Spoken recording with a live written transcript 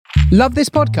Love this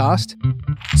podcast?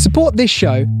 Support this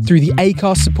show through the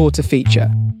Acast supporter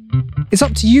feature. It's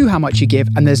up to you how much you give,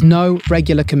 and there's no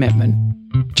regular commitment.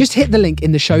 Just hit the link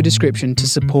in the show description to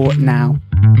support now.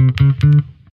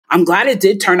 I'm glad it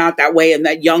did turn out that way and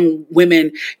that young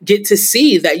women get to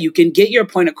see that you can get your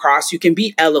point across, you can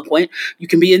be eloquent, you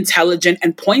can be intelligent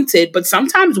and pointed, but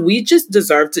sometimes we just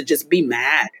deserve to just be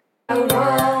mad.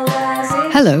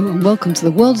 Hello and welcome to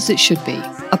The World as It Should Be,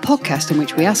 a podcast in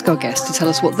which we ask our guests to tell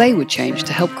us what they would change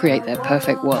to help create their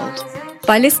perfect world.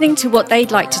 By listening to what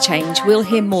they'd like to change, we'll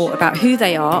hear more about who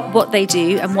they are, what they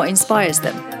do, and what inspires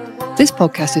them. This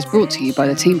podcast is brought to you by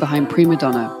the team behind Prima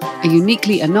Donna, a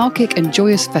uniquely anarchic and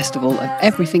joyous festival of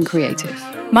everything creative.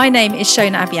 My name is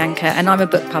Shona Abianca, and I'm a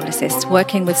book publicist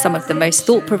working with some of the most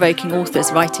thought-provoking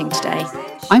authors writing today.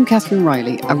 I'm Catherine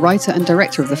Riley, a writer and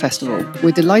director of the festival.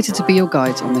 We're delighted to be your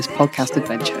guides on this podcast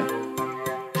adventure.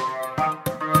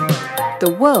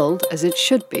 The World as It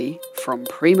Should Be from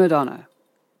Prima Donna.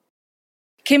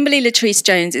 Kimberly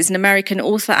Jones is an American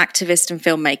author, activist and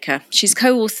filmmaker. She's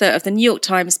co-author of the New York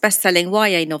Times best-selling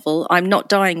YA novel, I'm Not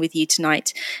Dying With You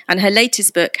Tonight, and her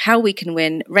latest book, How We Can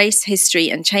Win, Race, History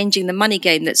and Changing the Money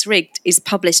Game That's Rigged, is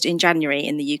published in January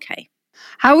in the UK.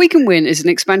 How We Can Win is an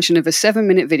expansion of a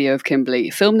 7-minute video of Kimberly,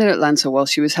 filmed in Atlanta while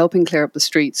she was helping clear up the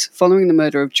streets following the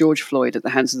murder of George Floyd at the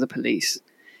hands of the police.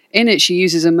 In it, she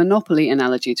uses a Monopoly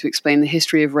analogy to explain the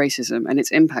history of racism and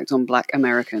its impact on Black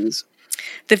Americans.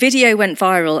 The video went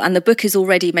viral and the book is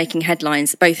already making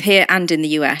headlines, both here and in the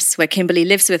US, where Kimberly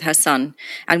lives with her son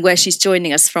and where she's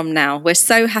joining us from now. We're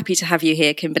so happy to have you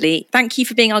here, Kimberly. Thank you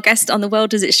for being our guest on The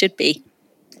World as It Should Be.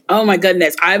 Oh my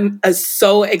goodness. I'm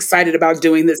so excited about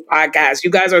doing this podcast. You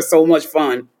guys are so much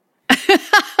fun.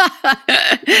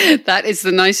 That is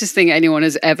the nicest thing anyone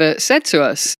has ever said to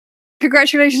us.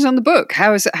 Congratulations on the book.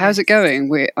 How's it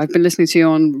going? I've been listening to you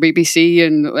on BBC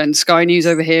and Sky News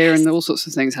over here and all sorts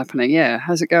of things happening. Yeah,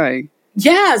 how's it going?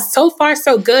 Yeah, so far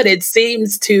so good. It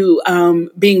seems to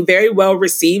being very well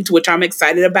received, which I'm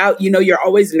excited about. You know, you're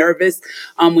always nervous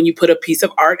when you put a piece of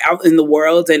art out in the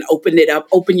world and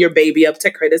open your baby up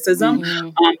to criticism.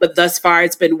 Mm-hmm. But thus far,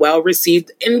 it's been well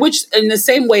received. In the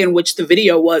same way in which the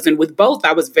video was, and with both,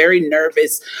 I was very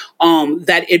nervous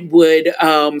that it would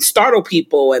startle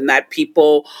people and that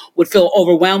people would feel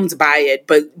overwhelmed by it.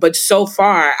 But so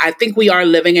far, I think we are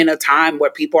living in a time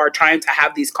where people are trying to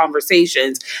have these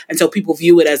conversations, and so people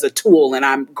view it as a tool, and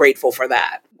I'm grateful for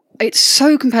that. It's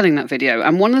so compelling, that video.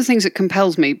 And one of the things that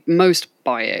compels me most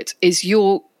by it is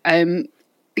your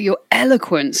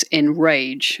eloquence in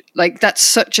rage. Like, that's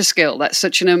such a skill. That's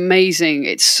such an amazing,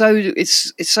 it's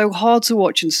so hard to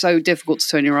watch and so difficult to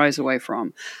turn your eyes away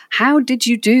from. How did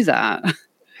you do that?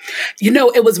 You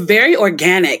know, it was very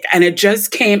organic and it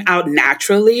just came out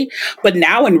naturally. But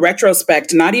now in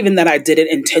retrospect, not even that I did it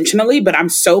intentionally, but I'm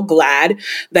so glad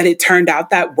that it turned out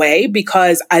that way,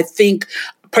 because I think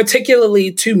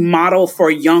particularly to model for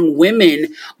young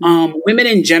women, women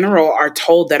in general are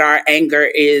told that our anger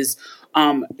is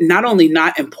not only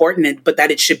not important, but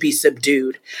that it should be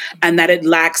subdued and that it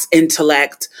lacks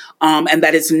intellect, and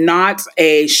that it's not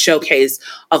a showcase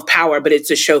of power, but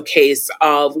it's a showcase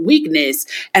of weakness.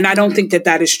 And I don't think that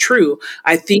that is true.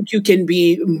 I think you can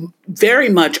be very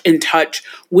much in touch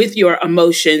with your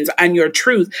emotions and your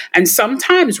truth. And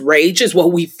sometimes rage is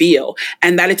what we feel,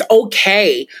 and that it's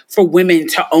okay for women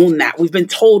to own that. We've been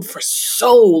told for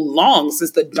so long,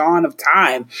 since the dawn of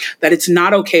time, that it's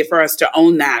not okay for us to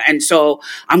own that. And so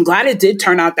I'm glad it did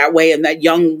turn out that way and that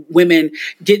young women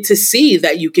get to see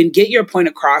that you can get your point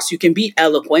across, you can be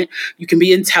eloquent, you can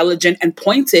be intelligent and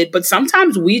pointed, but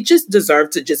sometimes we just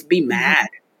deserve to just be mad.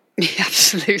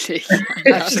 Absolutely.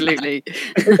 Absolutely.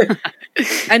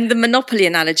 And the Monopoly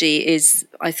analogy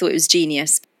I thought it was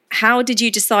genius. How did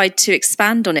you decide to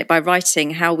expand on it by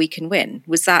writing How We Can Win?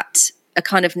 Was that a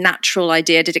kind of natural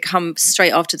idea? Did it come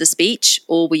straight after the speech,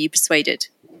 or were you persuaded?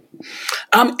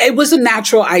 It was a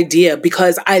natural idea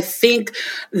because I think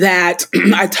that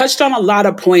I touched on a lot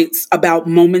of points about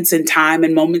moments in time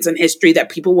and moments in history that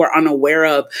people were unaware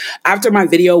of. After my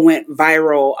video went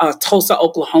viral, Tulsa,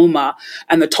 Oklahoma,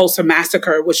 and the Tulsa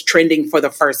massacre was trending for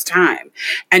the first time.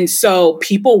 And so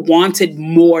people wanted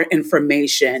more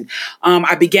information.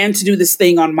 I began to do this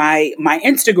thing on my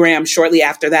Instagram shortly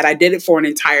after that. I did it for an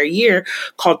entire year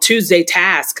called Tuesday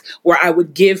Task, where I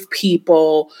would give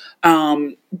people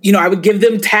I would give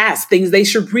them tasks, things they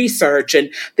should research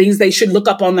and things they should look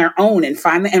up on their own and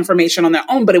find the information on their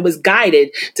own. But it was guided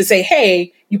to say,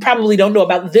 hey, you probably don't know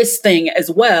about this thing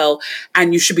as well,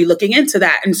 and you should be looking into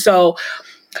that. And so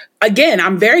again,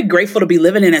 I'm very grateful to be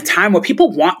living in a time where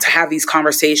people want to have these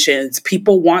conversations.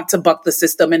 People want to buck the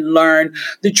system and learn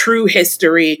the true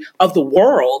history of the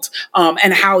world,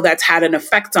 and how that's had an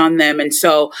effect on them. And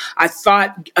so I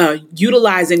thought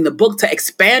utilizing the book to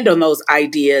expand on those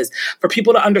ideas for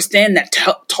people to understand that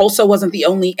Tulsa wasn't the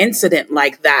only incident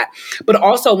like that. But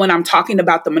also when I'm talking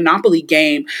about the Monopoly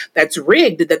game that's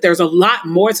rigged, that there's a lot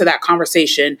more to that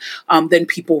conversation than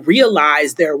people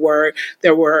realize. There were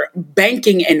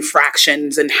banking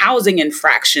infractions and housing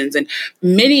infractions and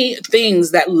many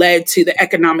things that led to the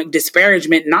economic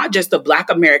disparagement, not just of Black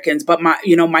Americans, but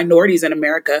minorities in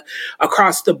America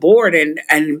across the board.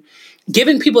 And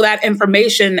giving people that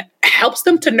information helps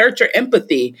them to nurture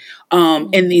empathy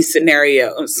in these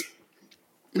scenarios.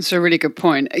 That's a really good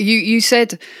point. You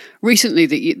said recently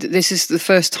that this is the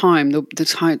first time,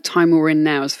 the time we're in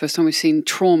now is the first time we've seen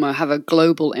trauma have a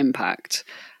global impact.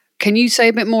 Can you say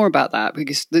a bit more about that?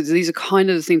 Because these are kind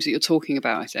of the themes that you're talking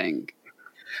about, I think.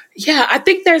 Yeah, I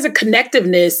think there's a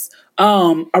connectiveness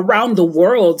around the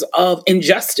world of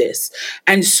injustice.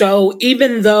 And so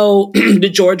even though the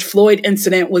George Floyd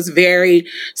incident was very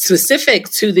specific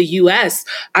to the US,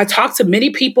 I talked to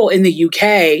many people in the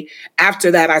UK.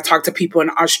 After that, I talked to people in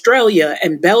Australia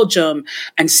and Belgium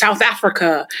and South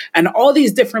Africa and all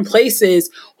these different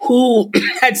places who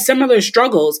had similar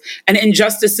struggles and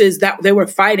injustices that they were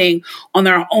fighting on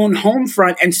their own home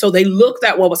front. And so they looked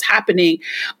at what was happening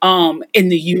in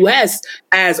the US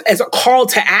as a call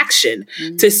to action,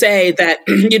 to say that,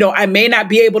 I may not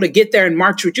be able to get there and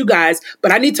march with you guys,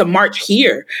 but I need to march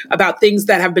here about things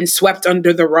that have been swept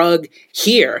under the rug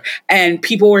here. And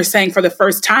people were saying for the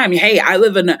first time, hey, I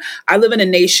live in a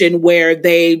nation where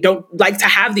they don't like to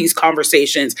have these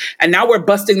conversations. And now we're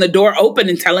busting the door open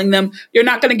and telling them, you're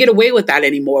not going to get away with that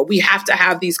anymore. We have to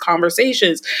have these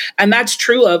conversations. And that's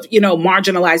true of,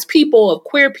 marginalized people, of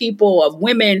queer people, of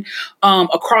women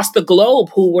across the globe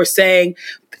who were saying,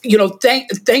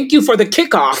 thank you for the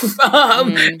kickoff.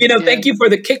 Thank you for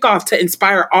the kickoff to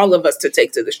inspire all of us to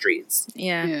take to the streets.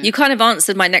 Yeah. You kind of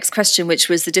answered my next question, which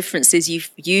was the differences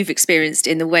you've experienced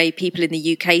in the way people in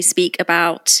the UK speak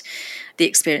about the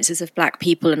experiences of Black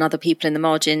people and other people in the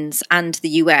margins and the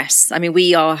US. I mean,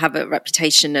 we have a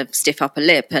reputation of stiff upper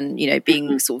lip and,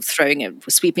 being sort of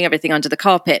sweeping everything under the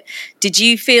carpet. Did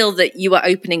you feel that you were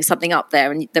opening something up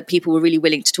there and that people were really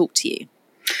willing to talk to you?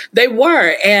 They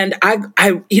were. And I've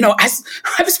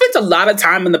spent a lot of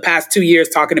time in the past 2 years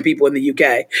talking to people in the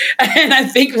UK. And I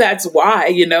think that's why,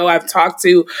 I've talked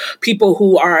to people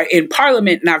who are in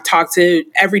parliament, and I've talked to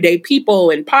everyday people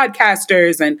and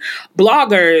podcasters and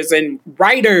bloggers and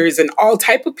writers and all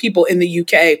type of people in the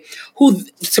UK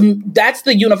that's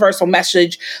the universal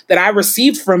message that I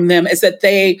received from them, is that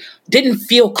they didn't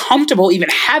feel comfortable even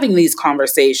having these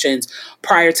conversations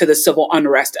prior to the civil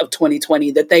unrest of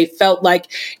 2020, that they felt like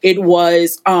it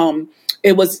was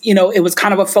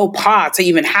kind of a faux pas to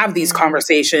even have these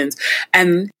conversations.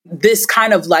 And this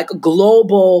kind of like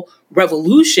global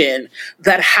revolution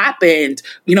that happened,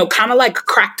 kind of like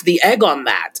cracked the egg on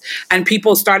that. And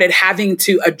people started having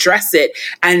to address it.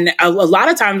 And a lot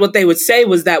of times what they would say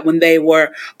was that when they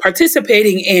were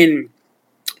participating in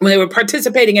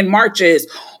marches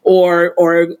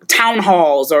or town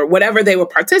halls or whatever they were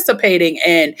participating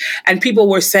in, and people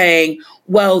were saying,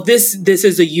 well, this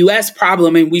is a U.S.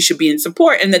 problem and we should be in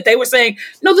support. And that they were saying,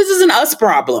 no, this is an us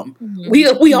problem.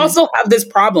 Mm-hmm. We also have this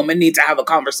problem and need to have a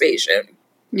conversation.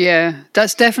 Yeah,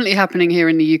 that's definitely happening here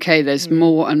in the UK. There's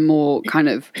more and more kind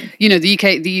of, the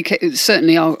UK,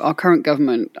 certainly our current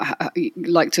government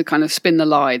like to kind of spin the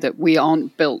lie that we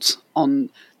aren't built on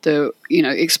the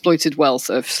exploited wealth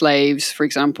of slaves, for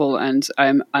example, and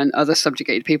other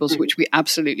subjugated peoples, which we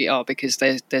absolutely are, because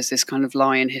there's this kind of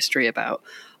lie in history about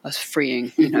us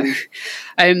freeing,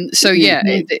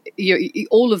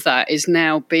 all of that is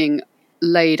now being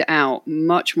laid out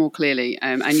much more clearly,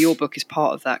 and your book is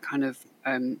part of that kind of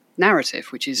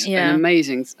narrative, which is an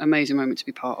amazing moment to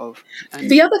be part of.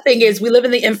 The other thing is, we live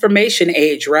in the information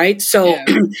age, right? So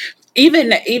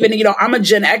even I'm a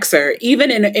Gen Xer. Even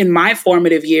in my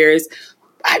formative years,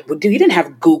 we didn't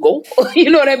have Google. You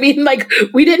know what I mean? Like,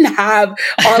 we didn't have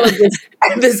all of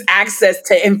this access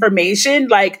to information.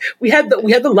 Like, we had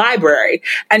the library,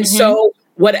 and so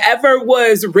whatever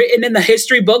was written in the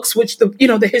history books, which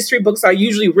the history books are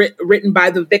usually written by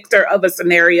the victor of a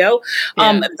scenario.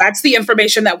 That's the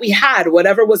information that we had.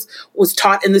 Whatever was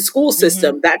taught in the school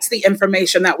system, that's the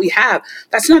information that we have.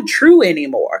 That's not true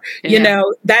anymore.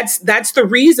 That's the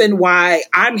reason why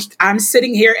I'm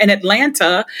sitting here in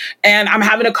Atlanta and I'm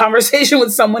having a conversation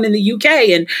with someone in the UK,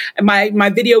 and my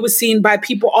video was seen by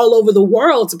people all over the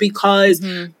world, because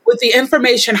with the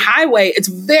information highway, it's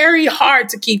very hard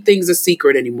to keep things a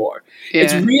secret anymore. Yeah.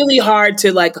 It's really hard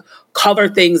to like cover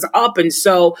things up. And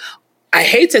so I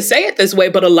hate to say it this way,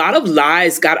 but a lot of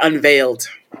lies got unveiled.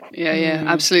 Yeah,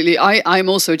 absolutely. I'm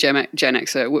also a Gen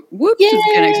Xer. Whoop Yay! to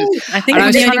the Gen Xers. I think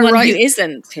I'm the only one who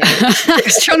isn't. I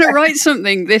was trying to write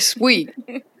something this week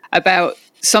about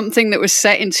something that was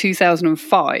set in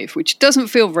 2005, which doesn't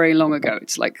feel very long ago.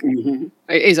 It's like, it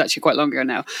is actually quite long ago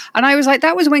now. And I was like,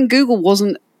 that was when Google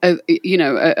wasn't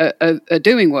a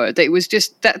doing word. It was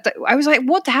just that I was like,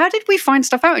 what? How did we find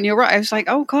stuff out? And you're right. I was like,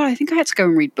 oh God, I think I had to go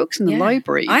and read books in the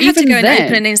library. I had to go and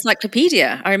open an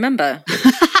encyclopedia. I remember.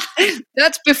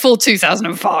 That's before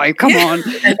 2005. Come on.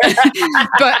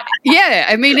 But yeah,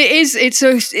 I mean, it's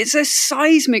a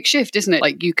seismic shift, isn't it?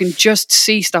 Like you can just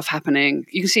see stuff happening.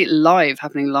 You can see it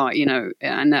happening live,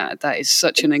 and that is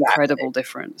such an incredible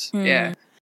difference. Yeah.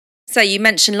 So you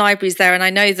mentioned libraries there, and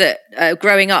I know that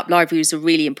growing up, libraries were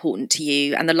really important to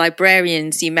you, and the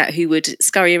librarians you met who would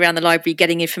scurry around the library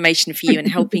getting information for you and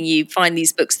helping you find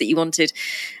these books that you wanted,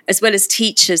 as well as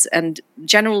teachers and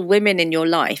general women in your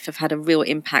life have had a real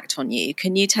impact on you.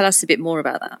 Can you tell us a bit more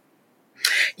about that?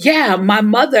 Yeah, my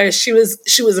mother, she was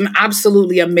an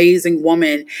absolutely amazing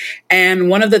woman. And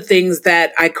one of the things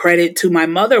that I credit to my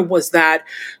mother was that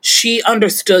she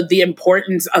understood the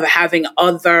importance of having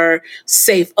other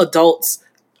safe adults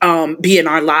be in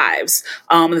our lives,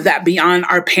 that beyond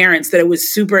our parents, that it was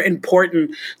super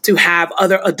important to have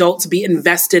other adults be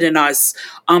invested in us,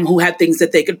 who had things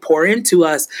that they could pour into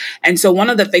us. And so one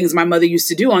of the things my mother used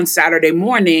to do on Saturday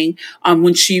morning,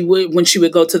 when she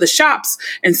would go to the shops,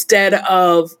 instead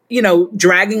of,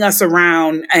 dragging us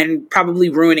around and probably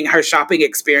ruining her shopping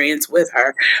experience with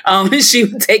her, she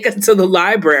would take us to the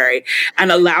library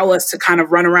and allow us to kind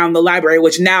of run around the library,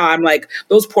 which now I'm like,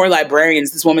 those poor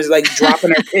librarians, this woman's like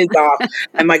dropping her kids off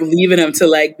and like leaving them to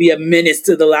like be a menace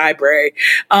to the library.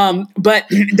 But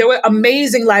there were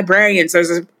amazing librarians.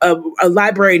 There's a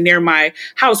library near my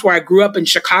house where I grew up in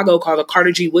Chicago called the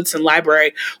Carter G. Woodson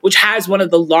Library, which has one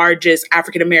of the largest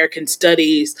African-American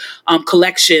studies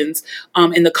collections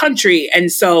in the country.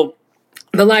 And so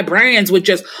the librarians would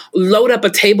just load up a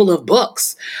table of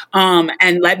books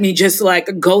and let me just like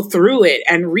go through it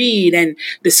and read and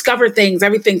discover things,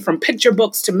 everything from picture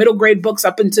books to middle grade books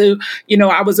up into,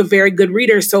 I was a very good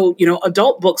reader. So,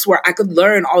 adult books where I could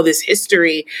learn all this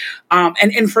history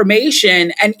and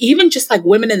information. And even just like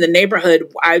women in the neighborhood,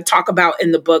 I talk about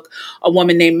in the book a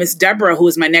woman named Miss Deborah, who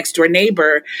was my next door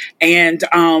neighbor. And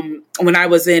when I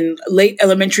was in late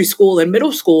elementary school and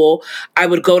middle school, I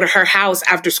would go to her house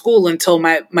after school until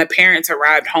my parents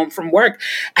arrived home from work.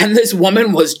 And this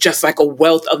woman was just like a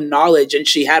wealth of knowledge. And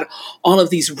she had all of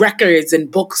these records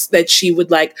and books that she would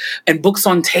like, and books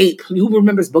on tape. Who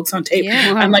remembers books on tape?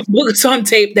 Yeah. And like books on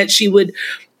tape that she would,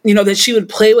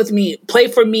 play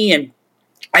for me and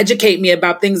educate me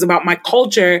about things about my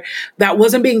culture that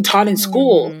wasn't being taught in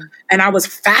school. And I was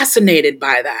fascinated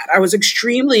by that. I was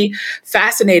extremely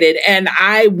fascinated. And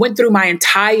I went through my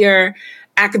entire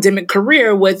academic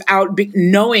career without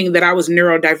knowing that I was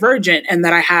neurodivergent and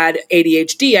that I had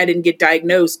ADHD. I didn't get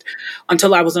diagnosed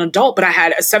until I was an adult, but I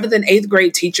had a 7th and 8th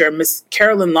grade teacher, Miss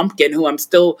Carolyn Lumpkin, who I'm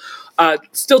still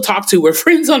talk to. We're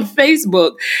friends on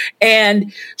Facebook.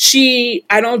 And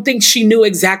I don't think she knew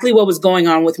exactly what was going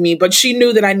on with me, but she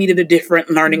knew that I needed a different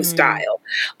learning style,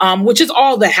 which is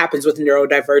all that happens with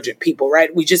neurodivergent people,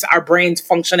 right? Our brains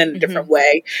function in a different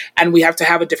way, and we have to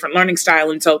have a different learning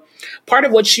style. And so part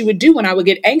of what she would do when I would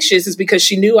get anxious is because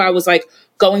she knew I was like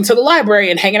going to the library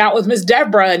and hanging out with Miss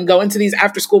Deborah and going to these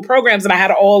after school programs. And I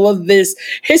had all of this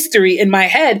history in my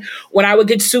head. When I would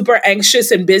get super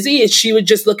anxious and busy, she would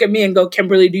just look at me and go,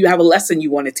 Kimberly, do you have a lesson you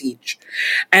want to teach?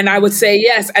 And I would say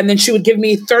yes. And then she would give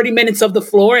me 30 minutes of the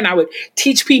floor and I would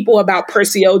teach people about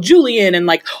Percy L. Julian and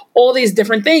like all these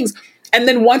different things. And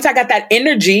then once I got that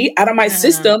energy out of my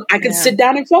system, I could sit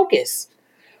down and focus.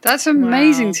 That's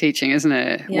amazing teaching, isn't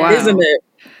it? Yeah. Wow. Isn't it?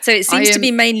 So it seems to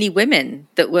be mainly women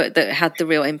that had the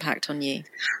real impact on you.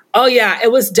 Oh yeah,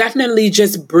 it was definitely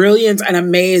just brilliant and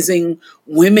amazing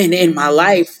women in my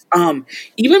life.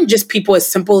 Even just people as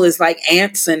simple as like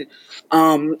aunts and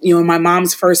my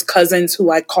mom's first cousins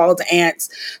who I called aunts.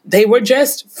 They were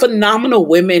just phenomenal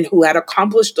women who had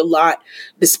accomplished a lot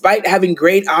despite having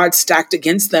great odds stacked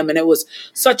against them. And it was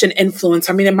such an influence.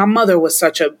 I mean, and my mother was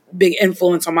such a big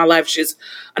influence on my life. She's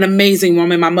an amazing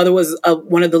woman. My mother was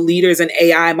one of the leaders in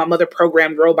AI. My mother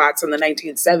programmed robots in the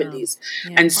 1970s.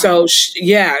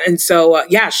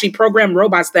 She programmed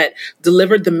robots that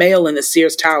delivered the mail in the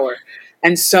Sears Tower.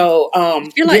 And so I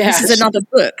feel like this is another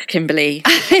book, Kimberly.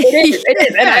 It is.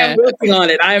 And I am working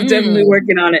on it. I am definitely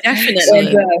working on it.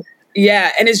 Definitely.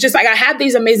 Yeah. And it's just like I had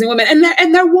these amazing women.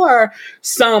 And there were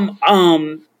some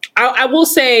I will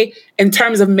say in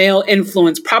terms of male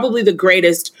influence, probably the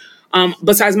greatest,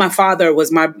 besides my father,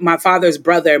 was my father's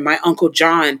brother, my Uncle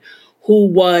John, who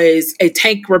was a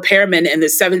tank repairman in the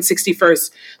 761st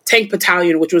Tank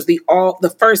Battalion, which was the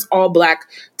first all Black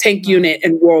tank unit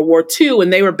in World War II.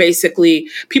 And they were basically,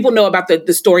 people know about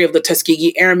the story of the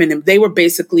Tuskegee Airmen, and they were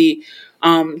basically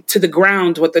to the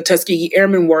ground what the Tuskegee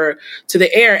Airmen were to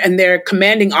the air. And their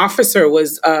commanding officer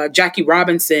was Jackie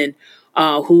Robinson,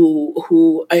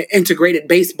 who integrated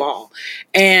baseball.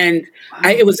 And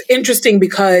it was interesting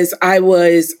because I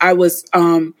was with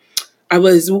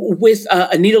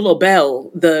Anita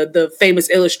Lobel, the famous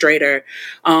illustrator,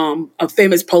 a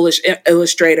famous Polish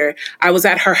illustrator. I was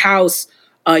at her house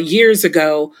years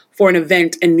ago for an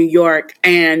event in New York,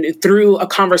 and through a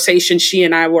conversation she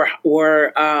and I were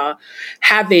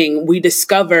having, we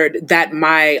discovered that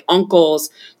my uncle's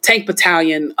tank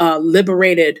battalion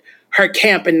liberated her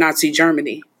camp in Nazi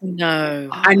Germany. No.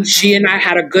 And she and I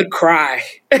had a good cry.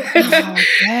 Oh, I bet.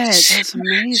 That's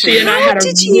amazing. She and I had a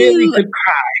really good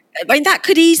cry. I mean, that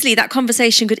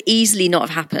conversation could easily not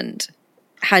have happened.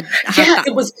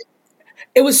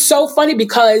 It was so funny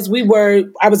because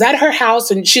I was at her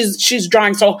house and she's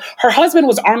drawing. So her husband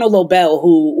was Arnold Lobel,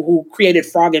 who created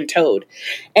Frog and Toad.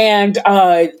 And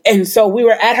so we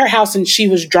were at her house and she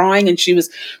was drawing and she was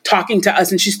talking to us,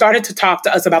 and she started to talk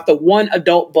to us about the one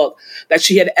adult book that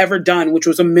she had ever done, which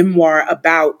was a memoir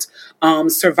about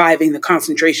surviving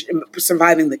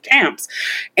the camps.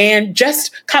 And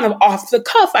just kind of off the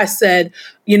cuff, I said,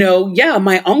 yeah,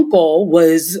 my uncle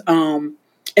was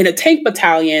in a tank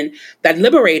battalion that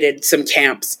liberated some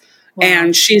camps. Wow.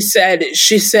 And she said,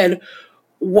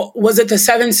 was it the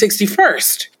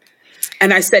 761st?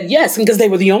 And I said, yes, because they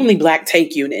were the only Black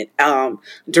tank unit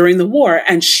during the war.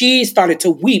 And she started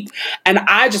to weep. And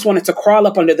I just wanted to crawl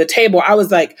up under the table. I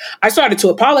started to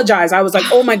apologize. I was like,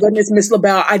 oh my goodness, Miss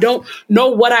LaBelle, I don't know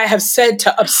what I have said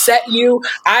to upset you.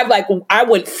 I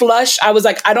went flush. I was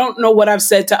like, I don't know what I've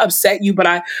said to upset you, but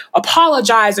I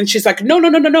apologize. And she's like, no,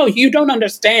 you don't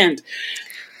understand.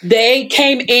 They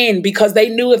came in because they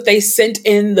knew if they sent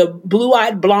in the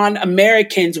blue-eyed blonde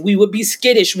Americans, we would be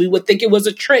skittish. We would think it was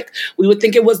a trick. We would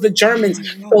think it was the Germans.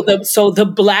 So the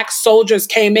Black soldiers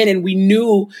came in, and we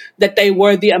knew that they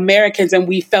were the Americans, and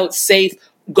we felt safe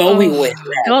going with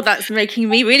them. God, that's making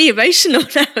me really emotional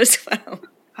now as well.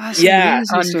 Yeah,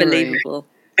 unbelievable.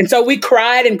 And so we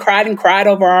cried and cried and cried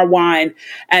over our wine.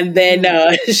 And then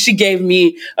she gave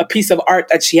me a piece of art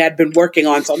that she had been working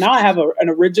on. So now I have an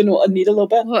original Anita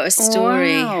Lobel. What a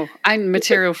story. Wow. And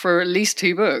material for at least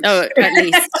 2 books. Oh, at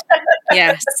least.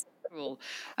 Yes. Cool.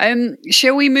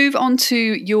 Shall we move on to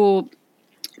your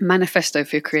manifesto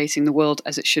for creating the world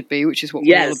as it should be, which is what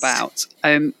we're all about?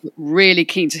 Really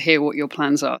keen to hear what your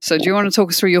plans are. So do you want to talk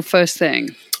us through your first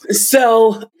thing?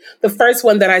 So the first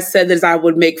one that I said is I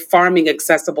would make farming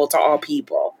accessible to all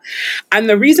people. And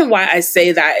the reason why I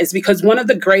say that is because one of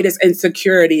the greatest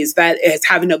insecurities that is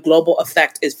having a global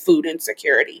effect is food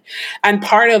insecurity. And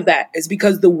part of that is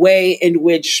because the way in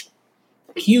which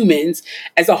humans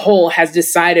as a whole has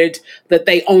decided that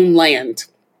they own land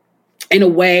in a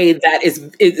way that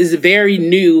is very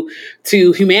new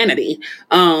to humanity.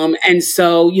 And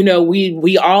so,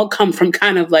 we all come from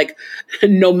kind of like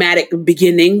nomadic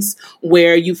beginnings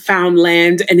where you found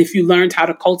land, and if you learned how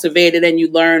to cultivate it and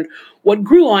you learned what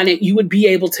grew on it, you would be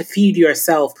able to feed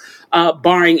yourself,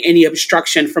 barring any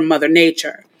obstruction from Mother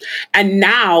Nature. And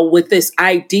now with this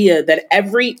idea that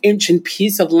every inch and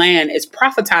piece of land is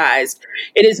prophetized,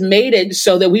 it has made it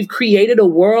so that we've created a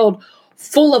world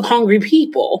full of hungry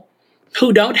people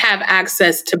who don't have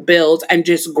access to build and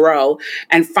just grow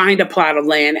and find a plot of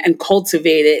land and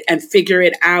cultivate it and figure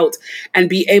it out and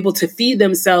be able to feed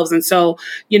themselves. And so,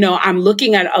 I'm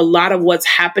looking at a lot of what's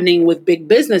happening with big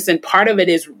business. And part of it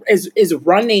is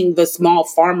running the small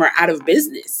farmer out of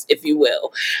business, if you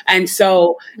will. And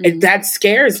so that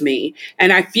scares me.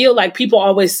 And I feel like people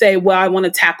always say, well, I want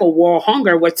to tackle world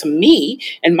hunger. Well, to me,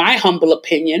 in my humble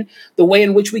opinion, the way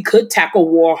in which we could tackle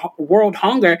world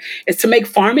hunger is to make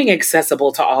farming accessible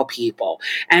to all people,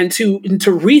 and to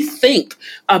rethink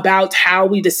about how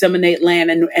we disseminate land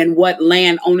and what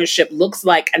land ownership looks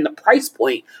like and the price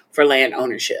point for land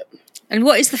ownership. And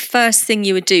what is the first thing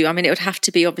you would do? I mean, it would have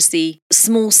to be obviously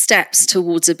small steps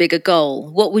towards a bigger goal.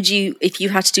 What would you, if you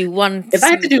had to do one? If I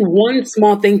had to do one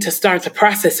small thing to start the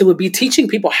process, it would be teaching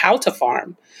people how to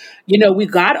farm. We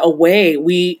got away.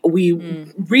 We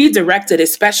redirected,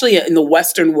 especially in the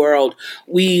Western world.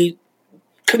 We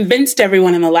convinced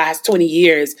everyone in the last 20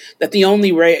 years that the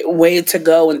only way to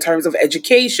go in terms of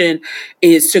education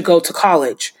is to go to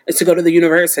college, is to go to the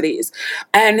universities.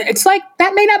 And it's like,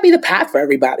 that may not be the path for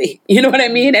everybody. You know what I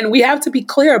mean? And we have to be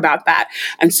clear about that.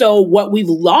 And so what we've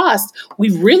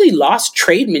really lost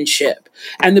tradesmanship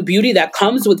and the beauty that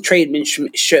comes with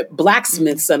tradesmanship,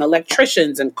 blacksmiths and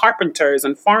electricians and carpenters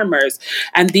and farmers,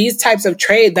 and these types of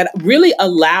trade that really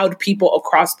allowed people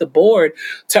across the board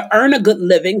to earn a good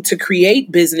living, to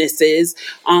create businesses,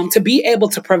 to be able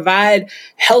to provide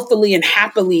healthily and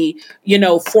happily,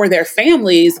 for their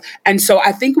families. And so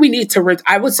I think we need to,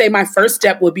 I would say my first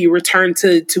step would be return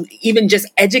to even just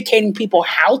educating people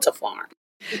how to farm.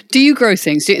 Do you grow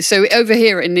things? So over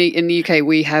here in the UK,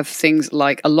 we have things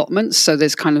like allotments. So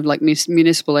there's kind of like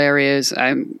municipal areas.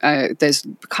 There's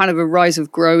kind of a rise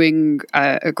of growing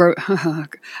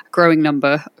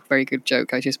number. Very good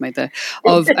joke I just made there,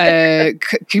 of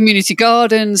community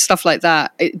gardens, stuff like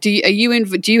that. Do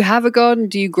you have a garden?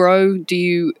 Do you grow? Do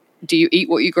you eat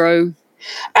what you grow?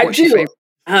 I do.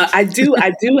 I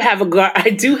do have a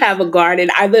garden.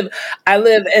 I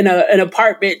live in an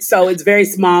apartment, so it's very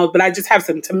small, but I just have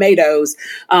some tomatoes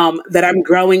that I'm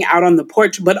growing out on the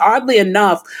porch. But oddly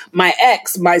enough, my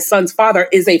son's father,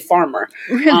 is a farmer.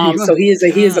 Really? So he's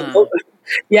a goat,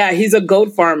 he's a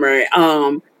goat farmer.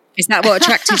 Is that what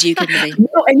attracted you, Kimberly?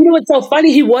 No, and what's so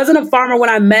funny? He wasn't a farmer when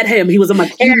I met him. He was a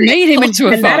mechanic. You made him into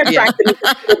a farmer. And that attracted me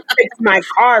to fix my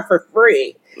car for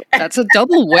free. That's a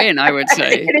double win, I would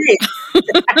say. It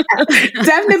is.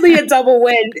 Definitely a double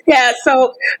win. Yeah.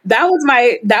 So so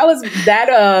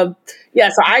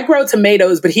I grow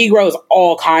tomatoes, but he grows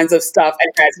all kinds of stuff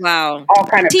and has all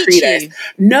kind of treatise.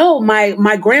 No,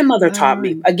 my grandmother taught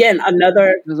me. Again,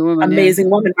 another amazing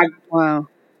woman. Wow.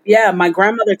 Yeah, my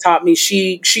grandmother taught me.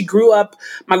 She grew up,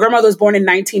 my grandmother was born in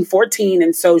 1914,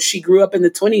 and so she grew up in the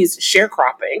 20s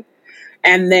sharecropping.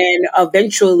 And then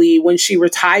eventually, when she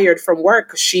retired from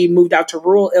work, she moved out to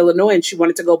rural Illinois and she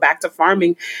wanted to go back to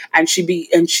farming. And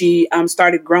she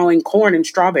started growing corn and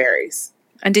strawberries.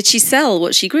 And did she sell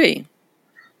what she grew?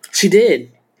 She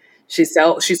did. She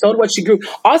sold what she grew.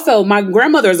 Also, my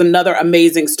grandmother is another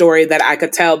amazing story that I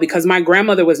could tell, because my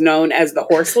grandmother was known as the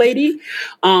horse lady,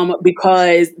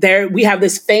 because we have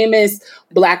this famous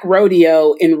Black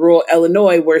rodeo in rural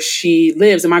Illinois where she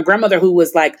lives. And my grandmother, who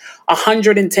was like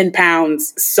 110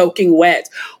 pounds soaking wet,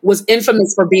 was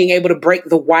infamous for being able to break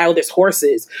the wildest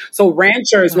horses. So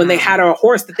ranchers, when they had a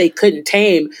horse that they couldn't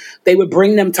tame, they would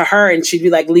bring them to her and she'd be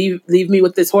like, leave me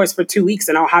with this horse for 2 weeks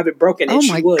and I'll have it broken. And oh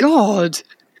my God.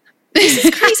 This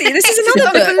is crazy. This is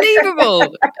another book.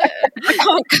 Unbelievable. I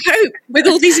can't cope with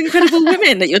all these incredible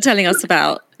women that you're telling us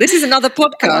about. This is another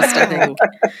podcast, I think.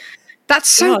 That's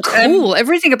so cool.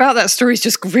 Everything about that story is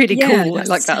just really cool. I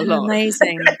like that a lot.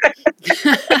 Amazing.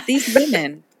 These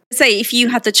women. Say, if you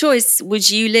had the choice, would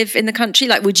you live in the country?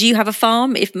 Like, would you have a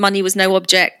farm if money was no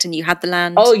object and you had the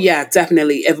land? Oh, yeah,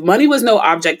 definitely. If money was no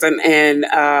object and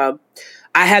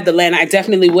I had the land, I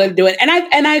definitely would do it. And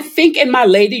I think in my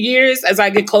later years, as I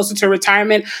get closer to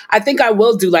retirement, I think I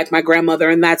will do like my grandmother,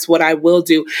 and that's what I will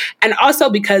do. And also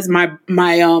because my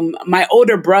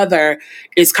older brother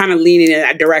is kind of leaning in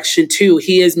that direction too.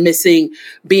 He is missing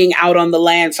being out on the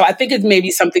land. So I think it's maybe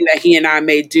something that he and I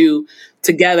may do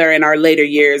together in our later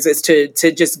years, is to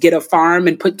just get a farm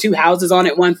and put 2 houses on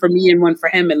it, one for me and one for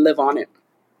him, and live on it.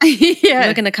 Yeah.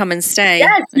 We're going to come and stay.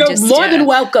 Yes, you're more than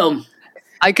welcome.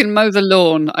 I can mow the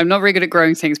lawn. I'm not very good at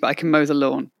growing things, but I can mow the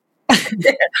lawn.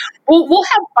 We'll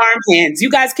have farm hands.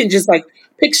 You guys can just like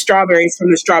pick strawberries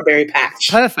from the strawberry patch.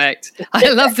 Perfect.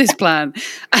 I love this plan.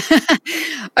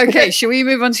 Okay, shall we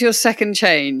move on to your second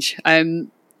change?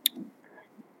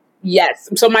 Yes.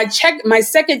 So my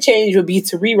second change would be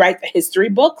to rewrite the history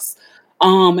books,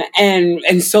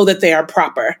 and so that they are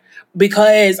proper,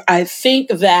 because I think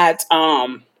that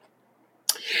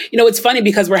it's funny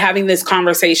because we're having this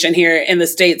conversation here in the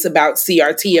States about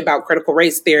CRT, about critical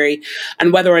race theory,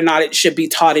 and whether or not it should be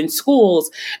taught in schools.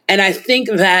 And I think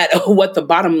that what the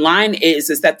bottom line is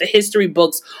that the history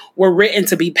books were written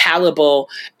to be palatable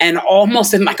and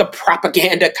almost in like a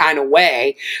propaganda kind of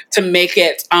way to make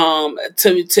it,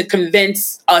 to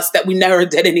convince us that we never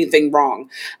did anything wrong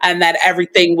and that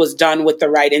everything was done with the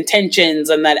right intentions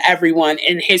and that everyone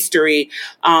in history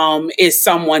is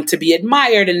someone to be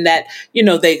admired, and that,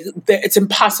 it's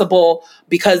impossible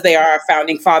because they are our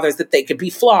founding fathers that they could be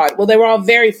flawed. Well, they were all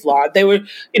very flawed. They were,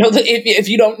 if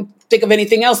you don't think of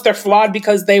anything else, they're flawed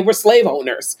because they were slave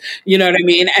owners. You know what I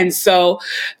mean? And so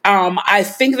I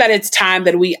think that it's time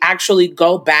that we actually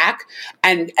go back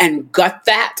and gut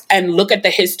that and look at the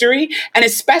history. And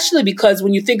especially because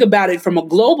when you think about it from a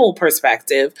global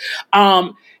perspective,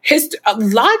 lots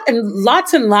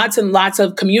and lots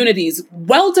of communities,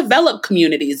 well-developed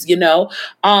communities,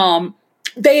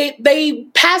 they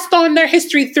passed on their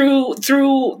history through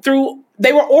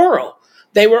they were oral.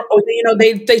 They were,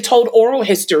 they told oral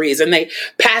histories and they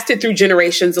passed it through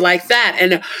generations like that.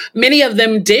 And many of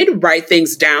them did write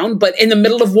things down, but in the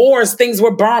middle of wars, things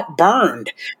were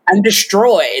burned and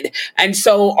destroyed. And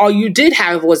so all you did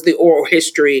have was the oral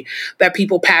history that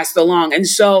people passed along. And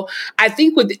so I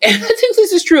think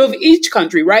this is true of each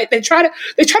country, right? They try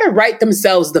to write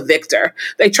themselves the victor.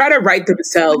 They try to write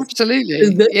themselves. Absolutely.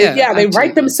 They absolutely.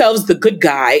 write themselves the good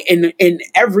guy in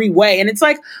every way. And it's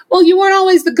like, well, you weren't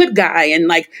always the good guy. And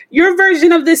like your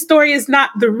version of this story is not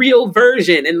the real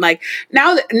version. And like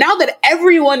now that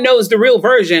everyone knows the real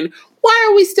version, why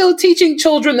are we still teaching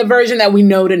children the version that we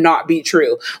know to not be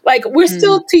true? Like we're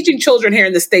still teaching children here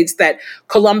in the States that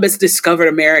Columbus discovered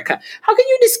America. How can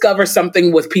you discover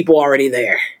something with people already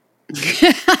there?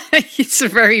 It's a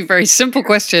very, very simple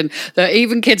question that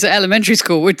even kids at elementary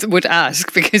school would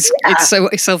ask because it's so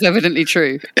self-evidently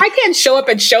true. I can't show up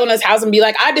at Shona's house and be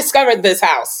like, I discovered this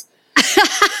house.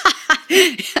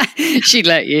 She'd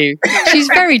let you. She's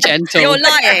very gentle. You're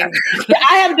lying.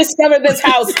 I have discovered this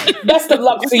house. Best of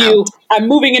luck to you. I'm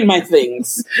moving in my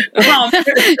things.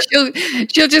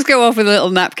 She'll just go off with a little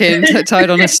napkin tied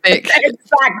on a stick.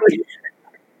 Exactly.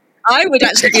 I would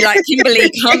actually be like, Kimberly,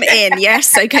 come in.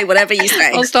 Yes, okay, whatever you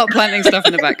say. I'll start planting stuff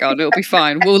in the back garden. It'll be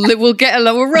fine. We'll get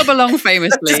along. We'll rub along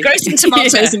famously. Just grow some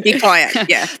tomatoes and be quiet.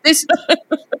 Yeah.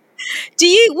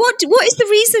 What is the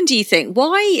reason, do you think?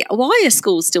 Why are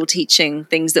schools still teaching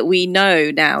things that we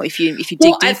know now if you dig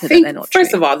deeper that they're not true?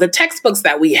 First of all, the textbooks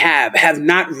that we have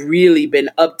not really been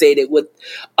updated with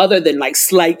other than like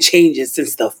slight changes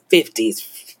since the 50s.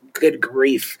 Good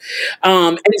grief.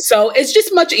 And so it's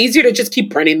just much easier to just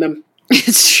keep printing them.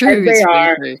 It's true. They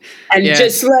are. True. And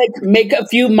just like make a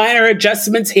few minor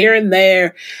adjustments here and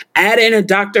there, add in a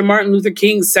Dr. Martin Luther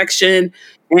King section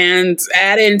and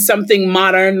add in something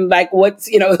modern, like what's,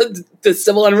 the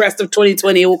civil unrest of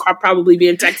 2020 will probably be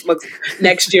in textbooks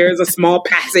next year as a small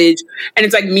passage. And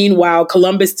it's like, meanwhile,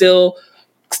 Columbus still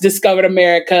discovered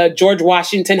America. George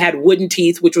Washington had wooden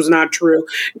teeth, which was not true,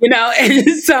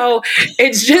 and so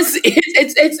it's just,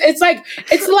 it's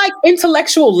like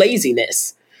intellectual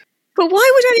laziness. But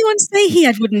why would anyone say he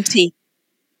had wooden teeth?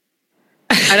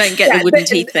 I don't get the wooden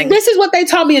teeth thing. This is what they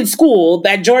taught me in school,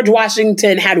 that George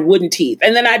Washington had wooden teeth.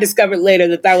 And then I discovered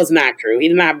later that was not true. He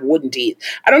didn't have wooden teeth.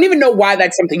 I don't even know why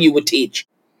that's something you would teach.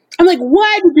 I'm like,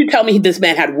 why did you tell me this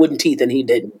man had wooden teeth and he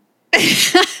didn't?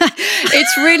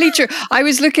 It's really true. I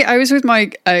was with my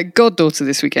goddaughter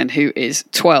this weekend, who is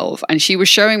 12, and she was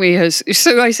showing me hers.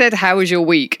 So I said, "How was your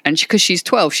week?" And because she's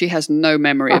 12, she has no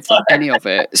memory of any of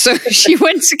it. So she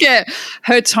went to get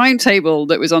her timetable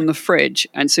that was on the fridge,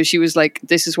 and so she was like,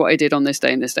 "This is what I did on this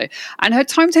day and this day." And her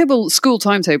school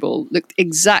timetable, looked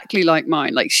exactly like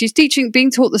mine. Like she's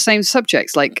being taught the same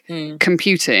subjects, like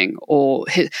computing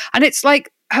and it's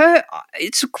like.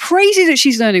 It's crazy that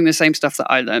she's learning the same stuff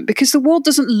that I learned because the world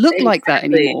doesn't look like that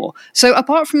anymore. So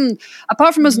apart from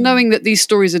us knowing that these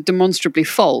stories are demonstrably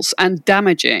false and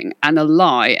damaging and a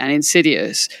lie and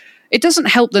insidious, it doesn't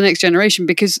help the next generation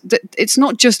because it's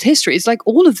not just history. It's like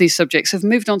all of these subjects have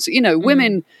moved on to,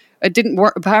 women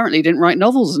apparently didn't write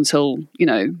novels until,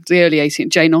 the early 18th,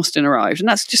 Jane Austen arrived. And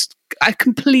that's just a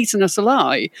complete and utter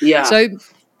lie. Yeah. So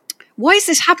why is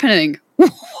this happening?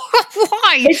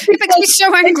 Why? It makes me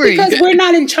so angry. It's because we're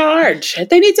not in charge.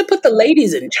 They need to put the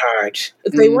ladies in charge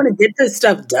if they want to get this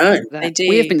stuff done. They do.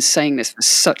 We have been saying this for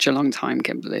such a long time,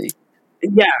 Kimberly.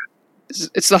 Yeah.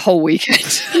 It's the whole weekend.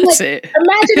 That's it.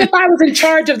 Imagine if I was in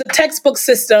charge of the textbook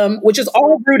system, which is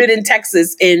all rooted in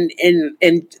Texas, in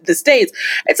the States.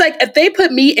 It's like if they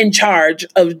put me in charge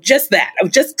of just that,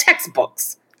 of just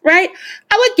textbooks, right?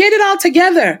 I would get it all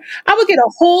together. I would get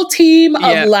a whole team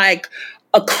of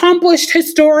accomplished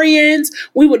historians.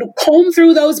 We would comb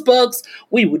through those books.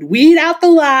 We would weed out the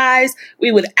lies.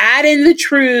 We would add in the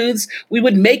truths. We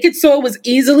would make it so it was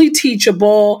easily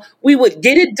teachable. We would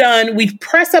get it done. We'd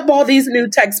press up all these new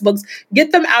textbooks,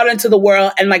 get them out into the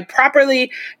world and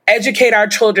properly educate our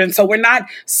children. So we're not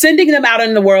sending them out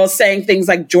in the world saying things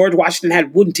like George Washington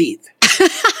had wooden teeth.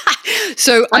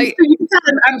 So I'm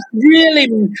really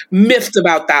miffed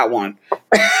about that one.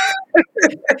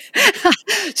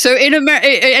 So in America,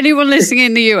 anyone listening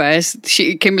in the US,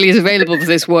 Kimberly is available for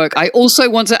this work. I also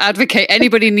want to advocate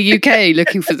anybody in the UK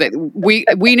looking for that.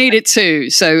 We need it too.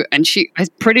 So, and I'm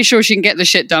pretty sure she can get the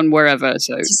shit done wherever.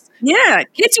 So yeah,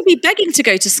 kids will be begging to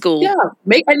go to school. Yeah,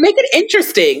 make it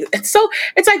interesting. It's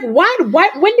like why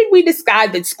when did we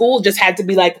decide that school just had to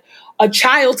be like a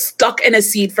child stuck in a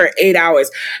seat for 8 hours?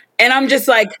 And I'm just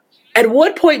like, at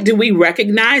what point do we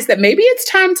recognize that maybe it's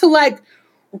time to like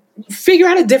figure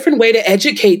out a different way to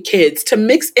educate kids, to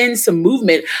mix in some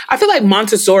movement? I feel like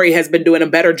Montessori has been doing a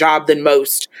better job than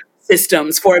most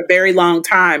systems for a very long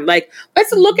time. Like,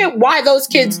 let's look at why those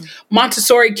kids,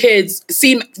 Montessori kids,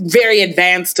 seem very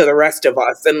advanced to the rest of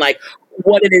us and like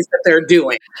what it is that they're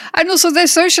doing. And also they're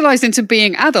socialized into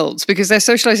being adults because they're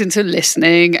socialized into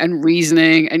listening and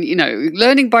reasoning and,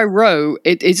 learning by rote.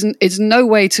 It's no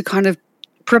way to kind of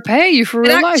prepare you for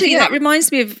real life. Actually, that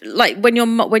reminds me of like when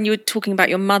you were talking about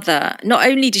your mother. Not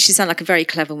only did she sound like a very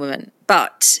clever woman,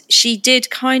 but she did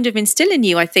kind of instill in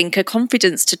you, I think, a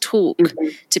confidence to talk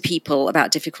to people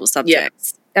about difficult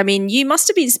subjects. Yeah. I mean, you must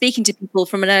have been speaking to people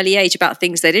from an early age about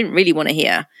things they didn't really want to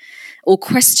hear, or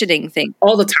questioning things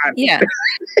all the time. Yeah,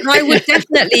 I would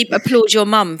definitely applaud your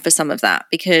mum for some of that,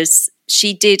 because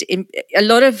she did. A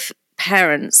lot of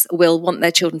parents will want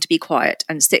their children to be quiet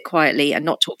and sit quietly and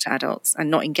not talk to adults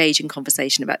and not engage in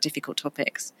conversation about difficult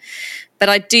topics. But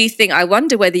I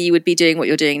wonder whether you would be doing what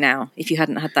you're doing now if you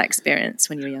hadn't had that experience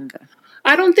when you were younger.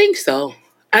 I don't think so.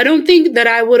 I don't think that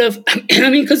I would have. I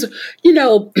mean, because,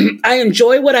 I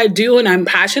enjoy what I do and I'm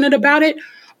passionate about it.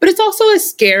 But it's also a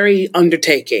scary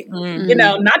undertaking.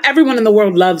 Mm-hmm. Not everyone in the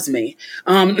world loves me.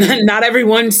 Not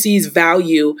everyone sees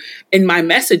value in my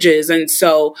messages. And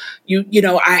so,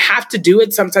 I have to do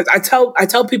it sometimes. I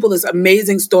tell people this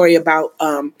amazing story about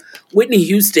Whitney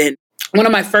Houston. One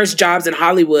of my first jobs in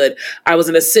Hollywood, I was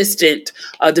an assistant,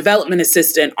 a development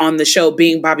assistant on the show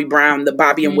Being Bobby Brown, the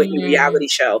Bobby and Whitney reality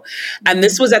show. And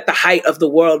this was at the height of the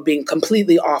world being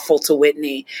completely awful to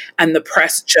Whitney and the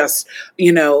press just,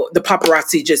 the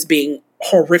paparazzi just being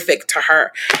horrific to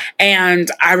her.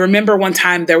 And I remember one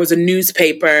time there was a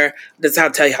newspaper, I'll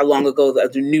tell you how long ago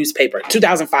the newspaper,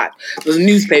 2005, there was a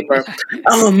newspaper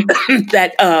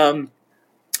that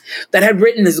had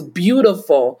written this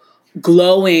beautiful,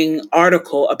 glowing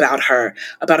article about her,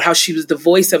 about how she was the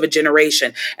voice of a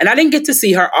generation. And I didn't get to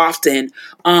see her often,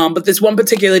 but this one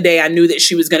particular day I knew that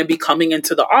she was going to be coming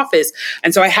into the office.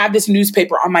 And so I had this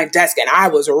newspaper on my desk and I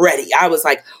was ready. I was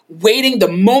like waiting.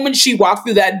 The moment she walked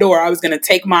through that door, I was going to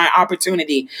take my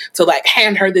opportunity to like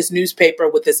hand her this newspaper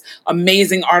with this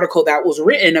amazing article that was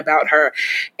written about her.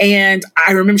 And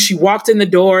I remember she walked in the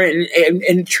door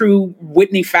in true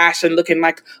Whitney fashion, looking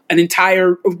like an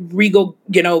entire regal,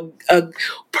 a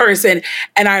person.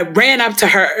 And I ran up to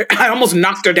her. I almost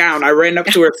knocked her down. I ran up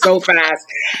to her so fast.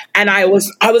 And I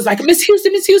was like, Miss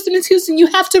Houston, you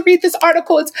have to read this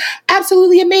article. It's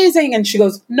absolutely amazing. And she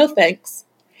goes, no, thanks.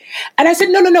 And I said,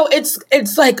 no,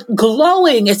 it's like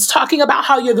glowing. It's talking about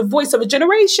how you're the voice of a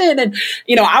generation. And,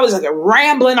 I was like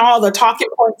rambling all the talking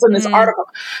points in this article.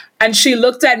 And she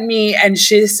looked at me and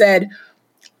she said,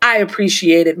 I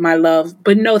appreciate it, my love,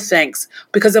 but no thanks.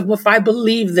 Because if I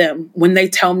believe them when they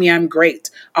tell me I'm great,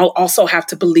 I'll also have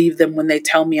to believe them when they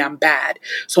tell me I'm bad.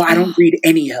 So I don't read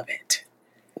any of it.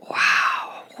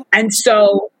 Wow. And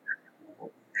so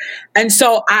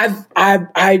I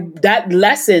that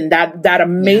lesson, that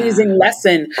amazing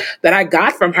lesson that I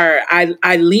got from her,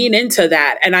 I lean into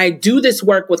that and I do this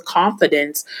work with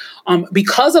confidence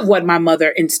because of what my mother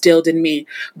instilled in me.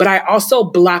 But I also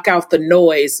block out the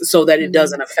noise so that it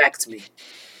doesn't affect me.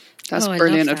 That's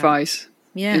brilliant advice,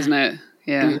 isn't it?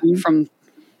 Yeah, from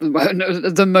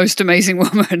the most amazing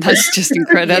woman. That's just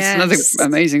incredible. That's another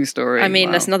amazing story. I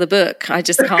mean, that's another book. I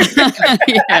just can't. I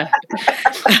can't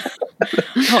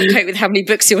cope with how many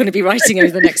books you want to be writing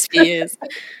over the next few years.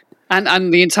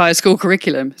 And the entire school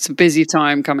curriculum. It's a busy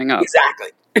time coming up.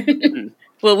 Exactly.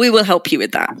 Well, we will help you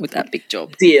with that big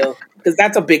job. Deal, because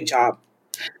that's a big job.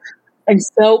 And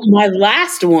so my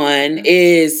last one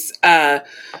is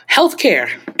healthcare.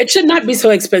 It should not be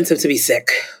so expensive to be sick.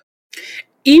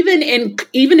 Even in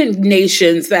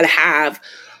nations that have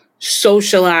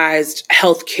socialized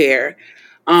healthcare,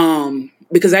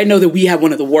 because I know that we have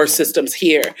one of the worst systems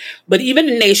here, but even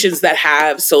in nations that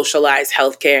have socialized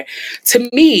healthcare, to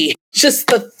me, just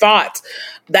the thought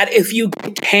that if you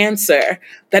get cancer,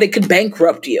 that it could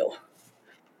bankrupt you.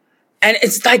 And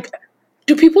it's like,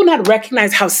 do people not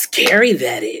recognize how scary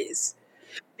that is?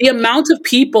 The amount of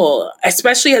people,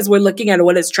 especially as we're looking at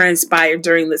what has transpired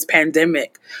during this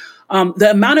pandemic,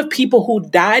 the amount of people who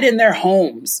died in their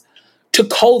homes to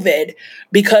COVID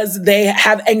because they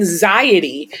have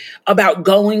anxiety about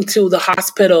going to the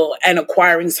hospital and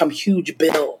acquiring some huge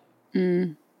bill.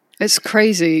 It's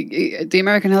crazy. The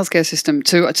American healthcare system,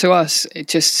 to us, it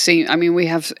just seems, I mean, we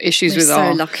have issues with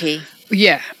We're so lucky.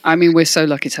 Yeah, I mean, we're so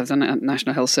lucky to have the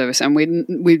National Health Service, and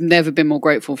we've never been more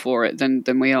grateful for it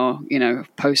than we are, you know,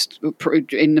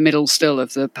 in the middle still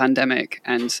of the pandemic.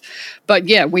 But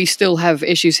yeah, we still have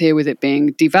issues here with it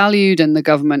being devalued and the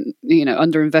government, you know,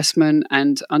 underinvestment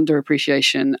and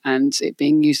underappreciation, and it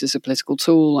being used as a political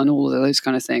tool and all of those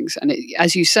kind of things. And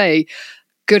as you say,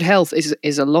 good health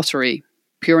is a lottery,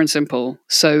 pure and simple.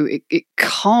 So it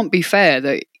can't be fair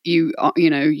that you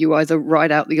either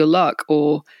ride out your luck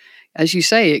or, as you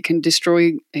say, it can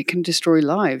destroy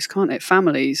lives, can't it?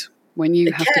 Families, when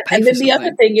you have to pay and for then the something.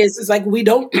 other thing is like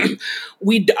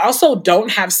we also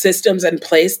don't have systems in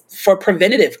place for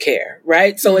preventative care,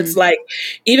 right? So it's like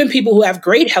even people who have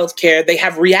great health care, they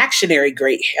have reactionary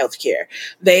great health care.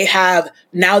 They have,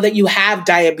 now that you have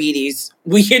diabetes,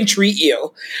 we can treat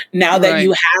you. Now that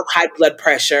you have high blood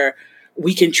pressure,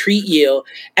 we can treat you.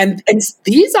 And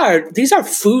these are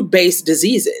food-based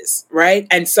diseases, right?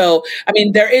 And so, I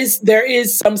mean, there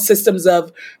is some systems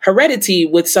of heredity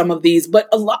with some of these, but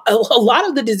a lot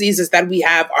of the diseases that we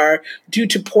have are due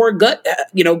to poor gut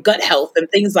health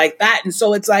and things like that. And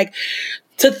so it's like,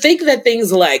 to think that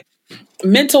things like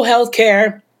mental health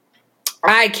care,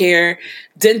 eye care,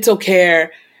 dental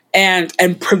care, and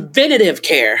preventative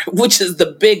care, which is the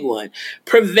big one.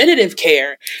 Preventative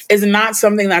care is not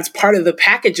something that's part of the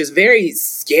package. Is very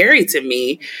scary to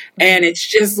me. And it's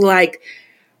just like,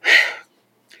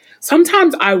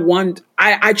 sometimes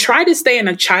I try to stay in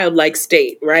a childlike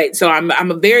state, right? So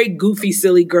I'm a very goofy,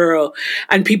 silly girl.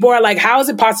 And people are like, how is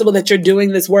it possible that you're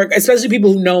doing this work? Especially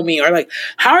people who know me are like,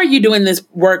 how are you doing this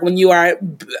work when you are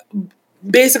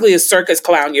basically a circus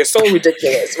clown? You're so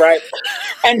ridiculous, right?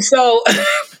 And so...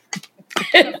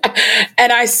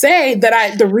 and I say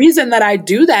that the reason that I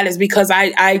do that is because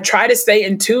I try to stay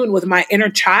in tune with my inner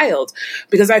child,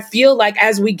 because I feel like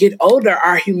as we get older,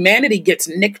 our humanity gets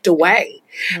nicked away.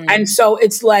 And so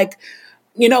it's like,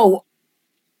 you know,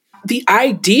 the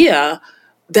idea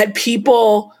that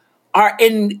people are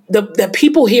in the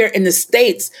people here in the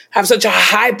States have such a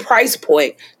high price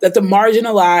point that the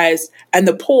marginalized and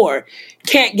the poor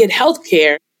can't get health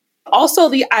care. Also,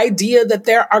 the idea that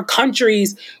there are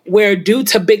countries where, due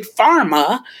to big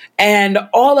pharma and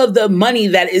all of the money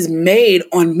that is made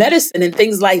on medicine and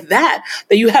things like that,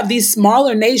 that you have these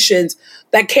smaller nations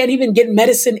that can't even get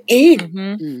medicine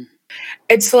in.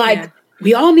 It's like,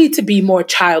 we all need to be more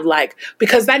childlike,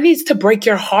 because that needs to break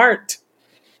your heart.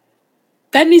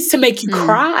 That needs to make you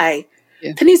cry.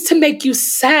 Yeah. That needs to make you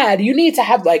sad. You need to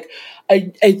have like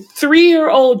a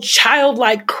 3-year-old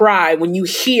childlike cry when you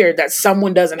hear that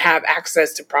someone doesn't have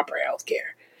access to proper health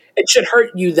care. It should hurt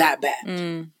you that bad.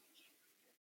 And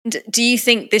do you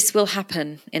think this will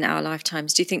happen in our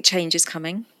lifetimes? Do you think change is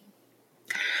coming?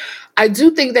 I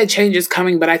do think that change is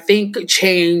coming, but I think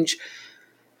change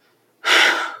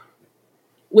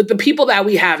with the people that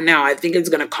we have now, I think it's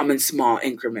going to come in small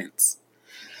increments.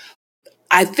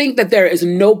 I think that there is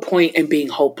no point in being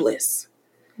hopeless.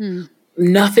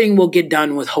 Nothing will get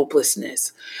done with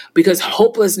hopelessness, because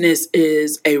hopelessness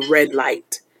is a red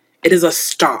light. It is a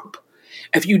stop.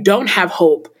 If you don't have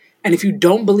hope, and if you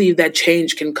don't believe that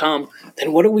change can come,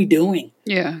 then what are we doing?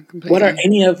 Yeah, completely. What are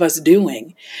any of us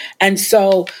doing? And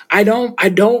so I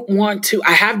don't want to.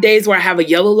 I have days where I have a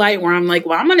yellow light where I'm like,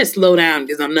 well, I'm going to slow down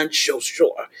because I'm not so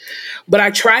sure. But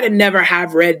I try to never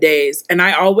have red days. And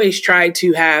I always try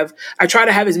to have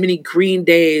as many green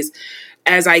days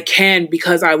as I can,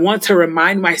 because I want to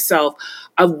remind myself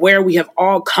of where we have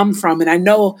all come from. And I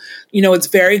know, it's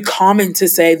very common to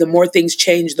say the more things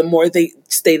change, the more they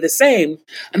stay the same.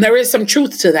 And there is some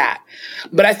truth to that.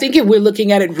 But I think if we're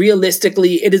looking at it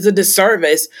realistically, it is a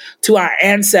disservice to our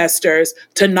ancestors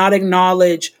to not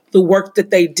acknowledge the work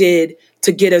that they did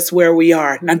to get us where we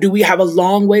are. Now, do we have a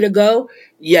long way to go?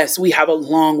 Yes, we have a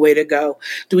long way to go.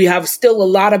 Do we have still a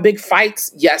lot of big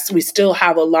fights? Yes, we still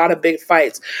have a lot of big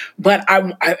fights. But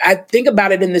I think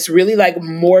about it in this really like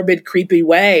morbid, creepy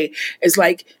way. It's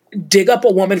like, dig up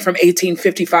a woman from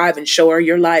 1855 and show her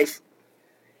your life.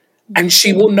 And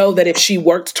she will know that if she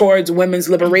worked towards women's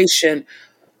liberation,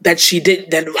 that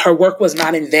her work was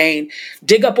not in vain.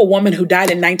 Dig up a woman who died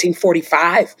in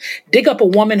 1945. Dig up a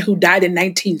woman who died in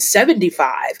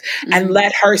 1975 and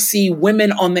let her see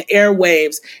women on the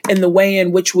airwaves in the way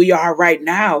in which we are right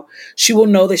now. She will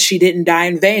know that she didn't die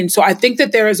in vain. So I think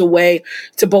that there is a way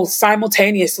to both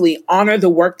simultaneously honor the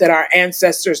work that our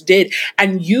ancestors did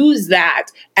and use that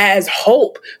as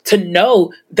hope to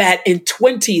know that in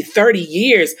 20, 30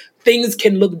 years, things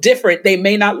can look different. They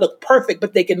may not look perfect,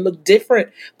 but they can look different.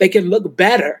 They can look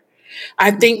better.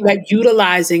 I think that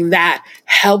utilizing that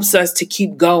helps us to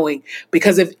keep going,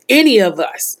 because if any of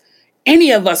us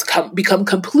become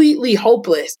completely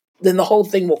hopeless, then the whole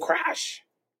thing will crash.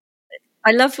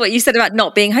 I love what you said about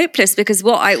not being hopeless, because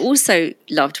what I also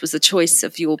loved was the choice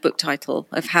of your book title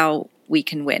of How We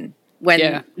Can Win.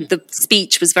 When the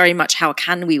speech was very much how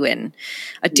can we win?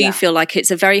 I do feel like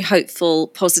it's a very hopeful,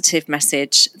 positive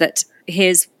message that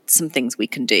here's some things we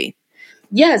can do.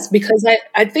 Yes, because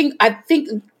I think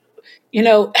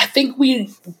we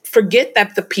forget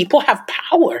that the people have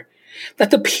power,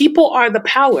 that the people are the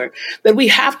power, that we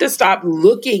have to stop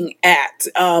looking at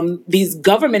these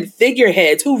government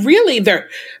figureheads who really their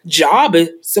job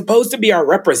is supposed to be our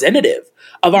representative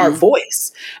of our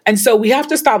voice. And so we have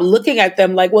to stop looking at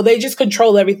them like, well, they just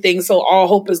control everything, so all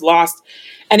hope is lost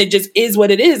and it just is what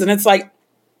it is. And it's like,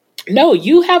 no,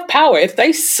 you have power. If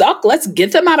they suck, let's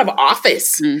get them out of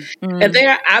office. If they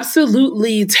are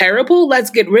absolutely terrible, let's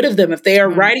get rid of them. If they are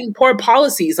writing poor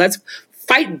policies, let's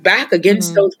fight back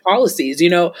against those policies.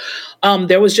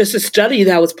 There was just a study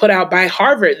that was put out by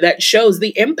Harvard that shows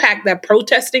the impact that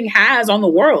protesting has on the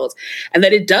world, and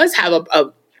that it does have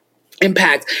a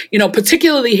impact,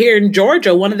 particularly here in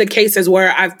Georgia. One of the cases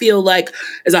where I feel like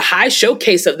is a high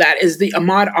showcase of that is the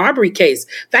Ahmaud Arbery case.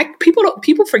 That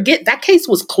people forget that case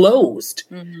was closed.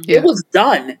 It was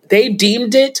done. They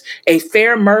deemed it a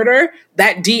fair murder.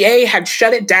 That DA had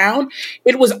shut it down.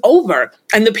 It was over.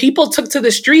 And the people took to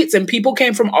the streets, and people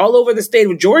came from all over the state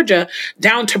of Georgia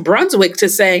down to Brunswick to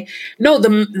say, no,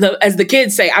 the as the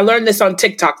kids say, I learned this on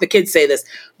TikTok. The kids say this,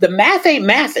 the math ain't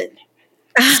mathin'.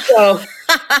 So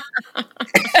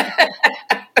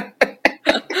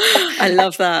I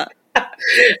love that.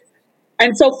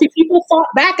 And so people fought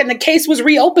back, and the case was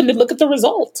reopened, and look at the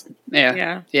result.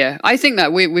 Yeah. I think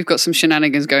that we've got some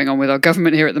shenanigans going on with our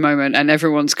government here at the moment, and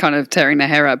everyone's kind of tearing their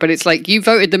hair out. But it's like, you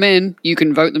voted them in, you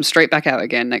can vote them straight back out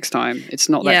again next time. It's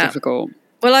not that difficult.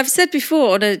 Well, I've said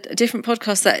before on a different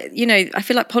podcast that, I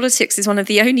feel like politics is one of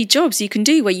the only jobs you can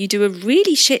do where you do a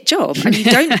really shit job and you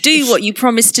don't do what you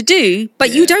promised to do, but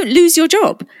you don't lose your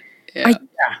job.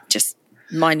 Just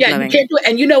mind-blowing. Yeah, you can't do it.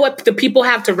 And you know what the people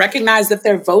have to recognize that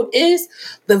their vote is?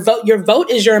 Your vote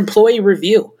is your employee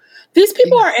review. These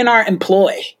people are in our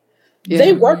employ.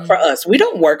 They work for us. We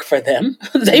don't work for them.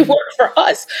 They work for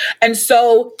us. And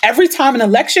so every time an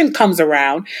election comes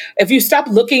around, if you stop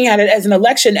looking at it as an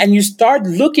election and you start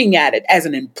looking at it as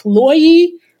an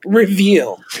employee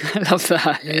review. I love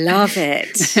that. Love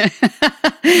it.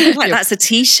 That's a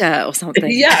t-shirt or something.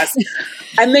 Yes.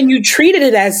 And then you treated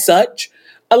it as such.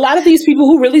 A lot of these people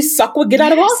who really suck would get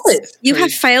out of office. You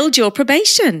have failed your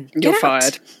probation. You're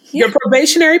fired. Your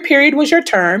probationary period was your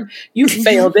term. You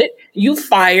failed it. You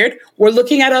fired. We're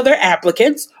looking at other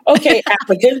applicants. Okay,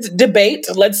 applicants, debate.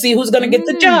 Let's see who's going to get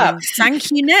the job.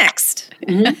 Thank you. Next.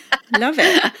 Love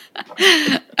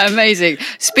it. Amazing.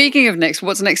 Speaking of next,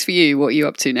 what's next for you? What are you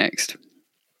up to next?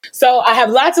 So I have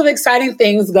lots of exciting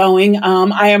things going.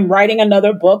 I am writing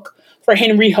another book for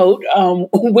Henry Holt,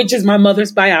 which is my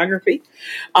mother's biography.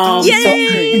 So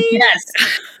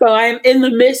I'm in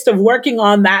the midst of working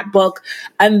on that book.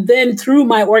 And then through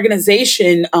my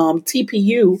organization,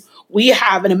 TPU, we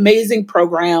have an amazing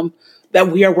program that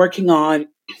we are working on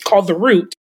called The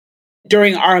Root.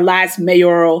 During our last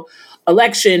mayoral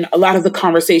election, a lot of the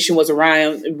conversation was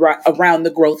around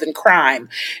the growth in crime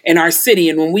in our city.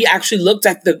 And when we actually looked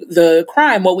at the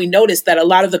crime, what we noticed that a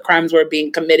lot of the crimes were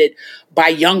being committed by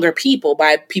younger people,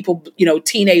 by people,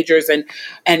 teenagers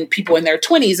and people in their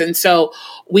 20s. And so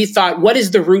we thought, what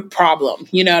is the root problem?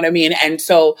 You know what I mean? And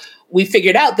so we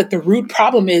figured out that the root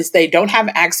problem is they don't have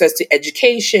access to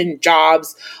education,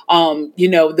 jobs,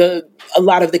 a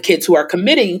lot of the kids who are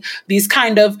committing these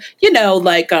kind of,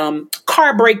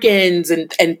 car break-ins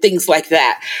and things like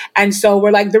that. And so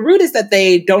we're like, the root is that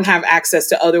they don't have access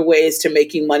to other ways to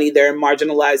making money. They're in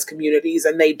marginalized communities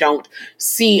and they don't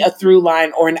see a through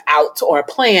line or an out or a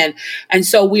plan. And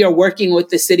so we are working with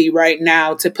the city right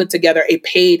now to put together a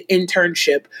paid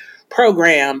internship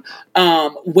program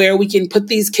where we can put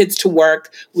these kids to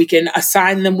work, we can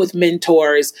assign them with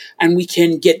mentors, and we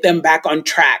can get them back on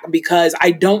track. Because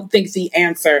I don't think the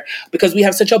answer, because we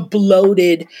have such a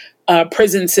bloated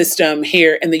prison system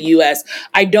here in the U.S.,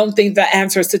 I don't think the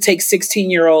answer is to take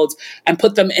 16-year-olds and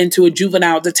put them into a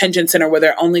juvenile detention center where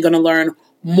they're only going to learn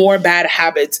more bad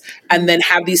habits and then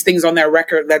have these things on their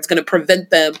record that's going to prevent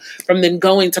them from then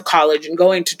going to college and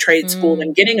going to trade school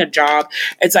and getting a job.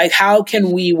 It's like, how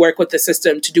can we work with the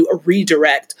system to do a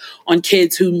redirect on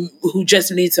kids who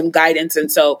just need some guidance?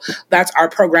 And so that's our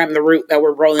program, The Root, that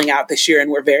we're rolling out this year, and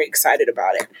we're very excited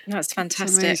about it. That's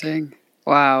fantastic. That's amazing.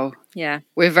 Wow. Yeah.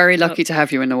 We're very lucky to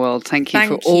have you in the world. Thank you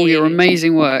for all your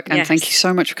amazing work. And thank you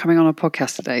so much for coming on our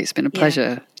podcast today. It's been a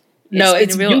pleasure. No,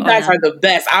 you guys are the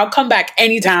best. I'll come back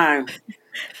anytime.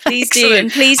 Please do.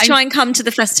 And please try and come to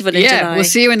the festival in July. Yeah, we'll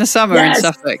see you in the summer in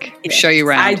Suffolk. We'll show you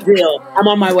around. I will. I'm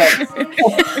on my way.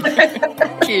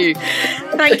 Thank you.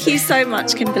 Thank you so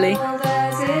much, Kimberly.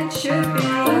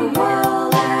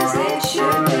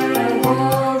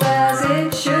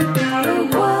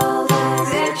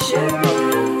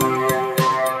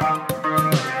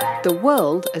 The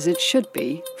World as It Should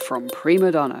Be from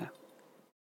Prima Donna.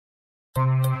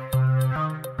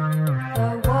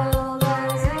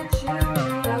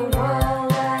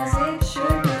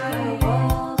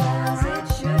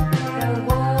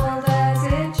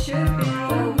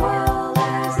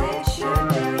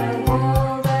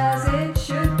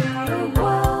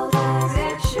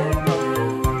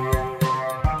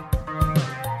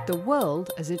 The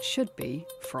World as It Should Be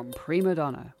from Prima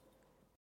Donna.